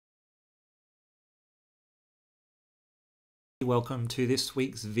Welcome to this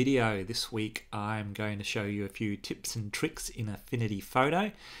week's video. This week I'm going to show you a few tips and tricks in Affinity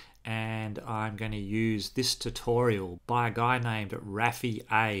Photo, and I'm going to use this tutorial by a guy named Rafi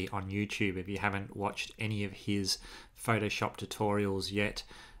A on YouTube. If you haven't watched any of his Photoshop tutorials yet,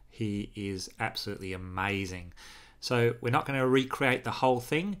 he is absolutely amazing. So we're not going to recreate the whole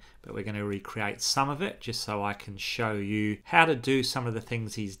thing, but we're going to recreate some of it just so I can show you how to do some of the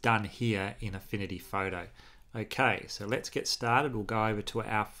things he's done here in Affinity Photo. Okay, so let's get started. We'll go over to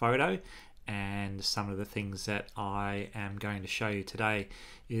our photo, and some of the things that I am going to show you today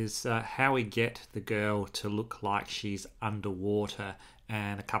is how we get the girl to look like she's underwater,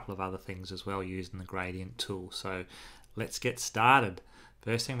 and a couple of other things as well using the gradient tool. So let's get started.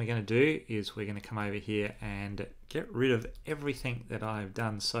 First thing we're going to do is we're going to come over here and get rid of everything that I've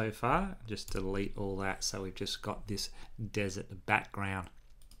done so far. Just delete all that, so we've just got this desert background.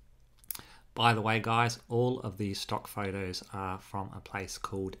 By the way, guys, all of these stock photos are from a place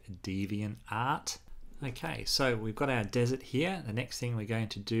called DeviantArt. Okay, so we've got our desert here. The next thing we're going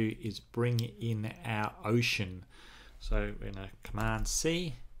to do is bring in our ocean. So we're going to Command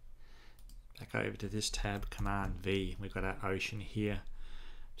C, back over to this tab, Command V. We've got our ocean here.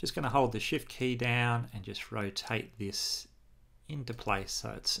 Just going to hold the Shift key down and just rotate this into place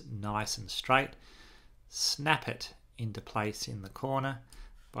so it's nice and straight. Snap it into place in the corner.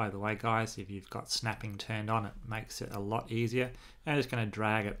 By the way, guys, if you've got snapping turned on, it makes it a lot easier. I'm just going to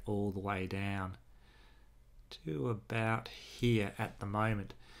drag it all the way down to about here at the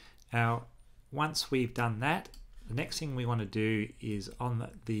moment. Now, once we've done that, the next thing we want to do is on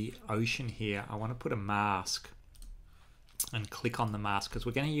the ocean here, I want to put a mask and click on the mask because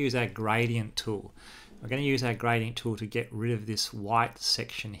we're going to use our gradient tool. We're going to use our gradient tool to get rid of this white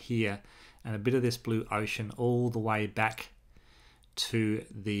section here and a bit of this blue ocean all the way back to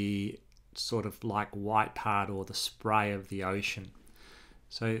the sort of like white part or the spray of the ocean.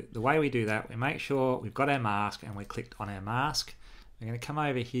 So the way we do that, we make sure we've got our mask and we clicked on our mask. We're going to come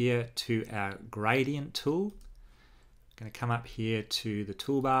over here to our gradient tool. We're going to come up here to the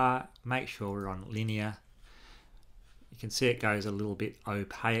toolbar, make sure we're on linear. You can see it goes a little bit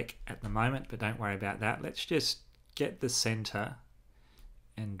opaque at the moment, but don't worry about that. Let's just get the center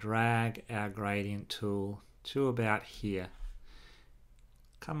and drag our gradient tool to about here.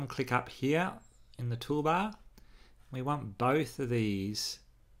 Come and click up here in the toolbar. We want both of these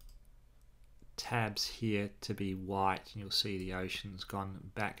tabs here to be white, and you'll see the ocean's gone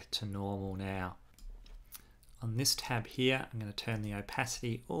back to normal now. On this tab here, I'm going to turn the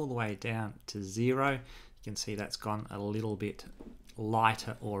opacity all the way down to 0. You can see that's gone a little bit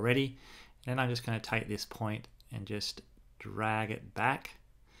lighter already. And I'm just going to take this point and just drag it back.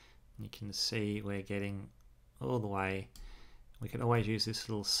 You can see we're getting all the way. We can always use this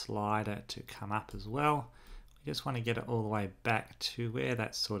little slider to come up as well. We just want to get it all the way back to where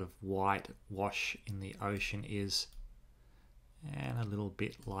that sort of white wash in the ocean is. And a little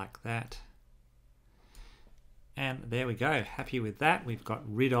bit like that. And there we go. Happy with that. We've got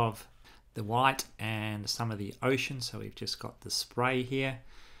rid of the white and some of the ocean, so we've just got the spray here.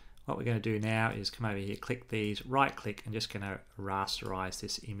 What we're going to do now is come over here, click these, right click, and just going to rasterize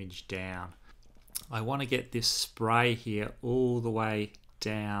this image down. I want to get this spray here all the way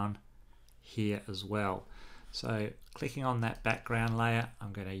down here as well. So clicking on that background layer,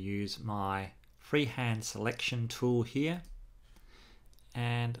 I'm going to use my freehand selection tool here,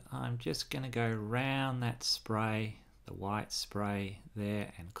 and I'm just going to go around that spray, the white spray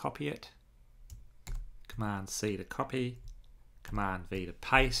there, and copy it. Command C to copy, Command V to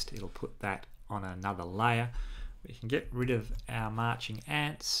paste. It'll put that on another layer. We can get rid of our marching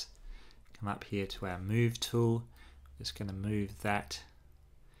ants. Come up here to our move tool. Just going to move that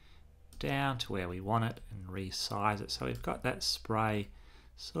down to where we want it and resize it. So we've got that spray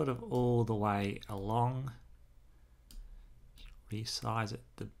sort of all the way along. Resize it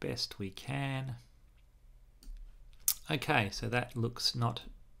the best we can. Okay, so that looks not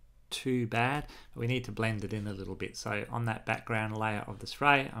too bad, but we need to blend it in a little bit. So on that background layer of the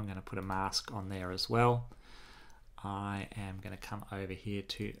spray, I'm going to put a mask on there as well. I am going to come over here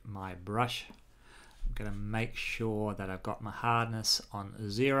to my brush. I'm going to make sure that I've got my hardness on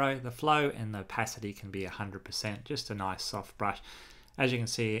 0. The flow and the opacity can be 100%, just a nice soft brush. As you can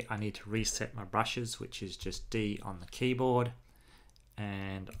see, I need to reset my brushes, which is just D on the keyboard.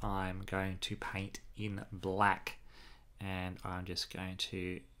 And I'm going to paint in black. And I'm just going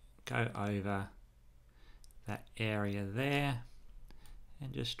to go over that area there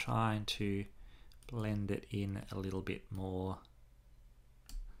and just trying to blend it in a little bit more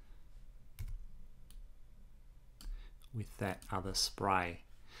with that other spray.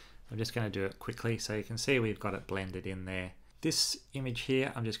 I'm just going to do it quickly so you can see we've got it blended in there. this image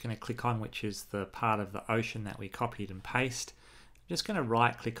here, I'm just going to click on, which is the part of the ocean that we copied and pasted. I'm just going to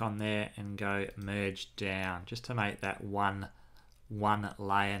right click on there and go merge down, just to make that one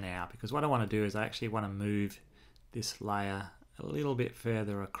layer now, because what I want to do is I actually want to move this layer a little bit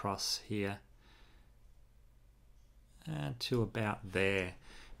further across here to about there.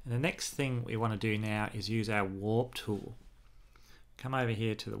 And the next thing we want to do now is use our warp tool. Come over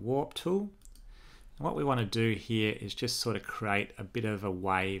here to the warp tool. And what we want to do here is just sort of create a bit of a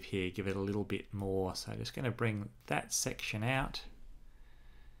wave here, give it a little bit more. So just going to bring that section out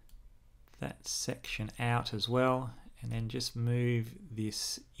as well, and then just move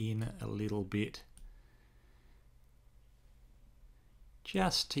this in a little bit,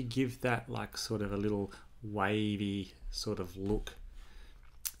 just to give that like sort of a little wavy sort of look,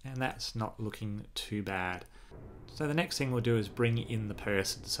 and that's not looking too bad. So the next thing we'll do is bring in the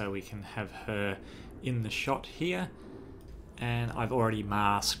person, so we can have her in the shot here, and I've already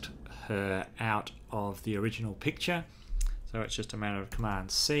masked her out of the original picture, so it's just a matter of Command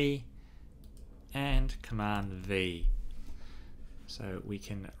C and Command V. So we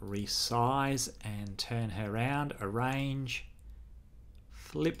can resize and turn her around, arrange,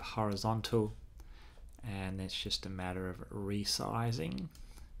 flip horizontal, and it's just a matter of resizing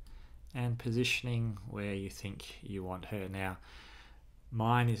and positioning where you think you want her. Now,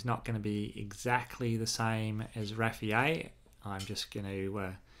 mine is not going to be exactly the same as Raffi. I just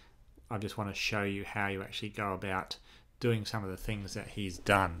want to show you how you actually go about doing some of the things that he's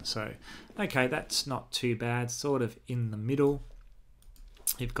done. So, okay, that's not too bad, sort of in the middle.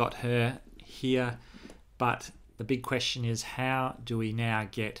 You've got her here, but the big question is, how do we now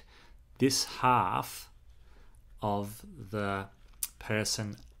get this half of the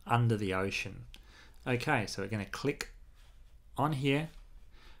person under the ocean? Okay, so we're going to click on here.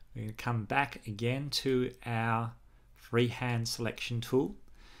 We're going to come back again to our freehand selection tool,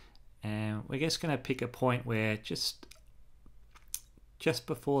 and we're just going to pick a point where just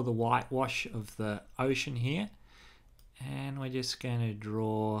before the whitewash of the ocean here, and we're just going to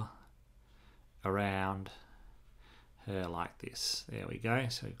draw around her like this. There we go.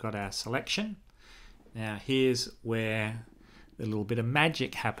 So we've got our selection. Now here's where the little bit of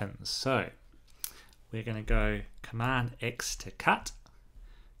magic happens. So we're going to go Command X to cut,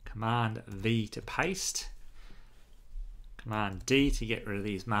 Command V to paste, Command D to get rid of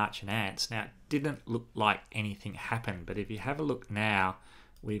these marching ants. Now, it didn't look like anything happened, but if you have a look now,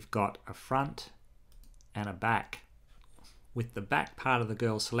 we've got a front and a back. With the back part of the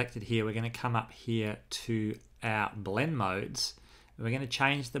girl selected here, we're going to come up here to our blend modes. We're going to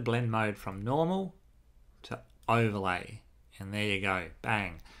change the blend mode from normal to overlay. And there you go,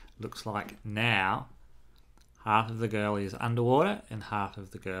 bang. Looks like now half of the girl is underwater and half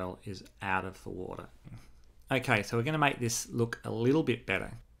of the girl is out of the water. Okay, so we're going to make this look a little bit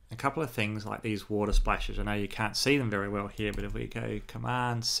better. A couple of things like these water splashes. I know you can't see them very well here, but if we go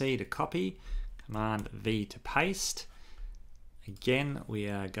Command C to copy, Command V to paste, again we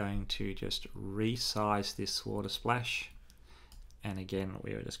are going to just resize this water splash, and again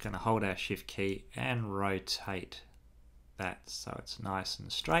we are just going to hold our shift key and rotate that so it's nice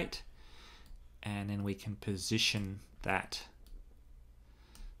and straight, and then we can position that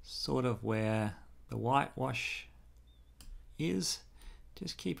sort of where the whitewash is.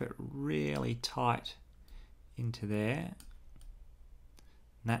 Just keep it really tight into there.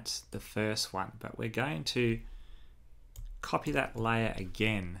 And that's the first one, but we're going to copy that layer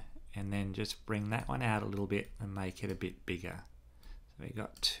again and then just bring that one out a little bit and make it a bit bigger. So we've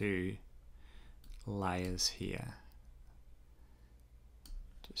got two layers here,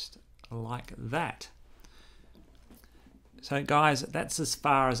 just like that. So guys, that's as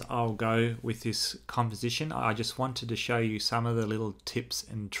far as I'll go with this composition. I just wanted to show you some of the little tips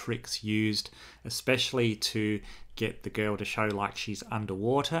and tricks used, especially to get the girl to show like she's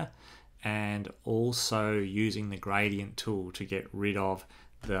underwater, and also using the gradient tool to get rid of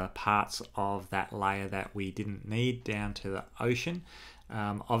the parts of that layer that we didn't need down to the ocean.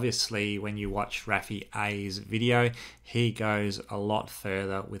 Obviously, when you watch Raffi A's video, he goes a lot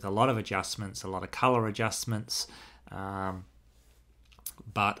further with a lot of adjustments, a lot of color adjustments.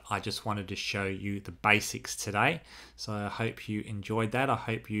 But I just wanted to show you the basics today. So I hope you enjoyed that. I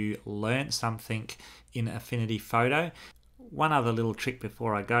hope you learned something in Affinity Photo. One other little trick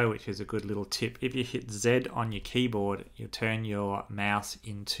before I go, which is a good little tip. If you hit Z on your keyboard, you turn your mouse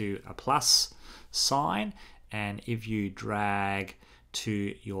into a plus sign, and if you drag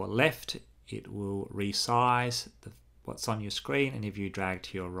to your left, it will resize what's on your screen, and if you drag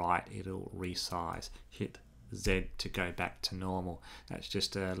to your right, it'll resize. Hit Z to go back to normal. That's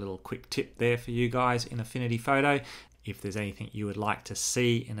just a little quick tip there for you guys in Affinity Photo. If there's anything you would like to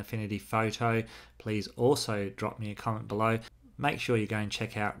see in Affinity Photo, please also drop me a comment below. Make sure you go and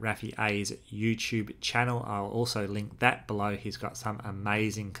check out Rafi A's YouTube channel. I'll also link that below. He's got some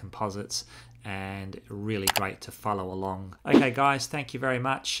amazing composites and really great to follow along. Okay guys, thank you very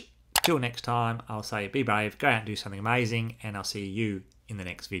much. Till next time, I'll say be brave, go out and do something amazing, and I'll see you in the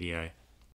next video.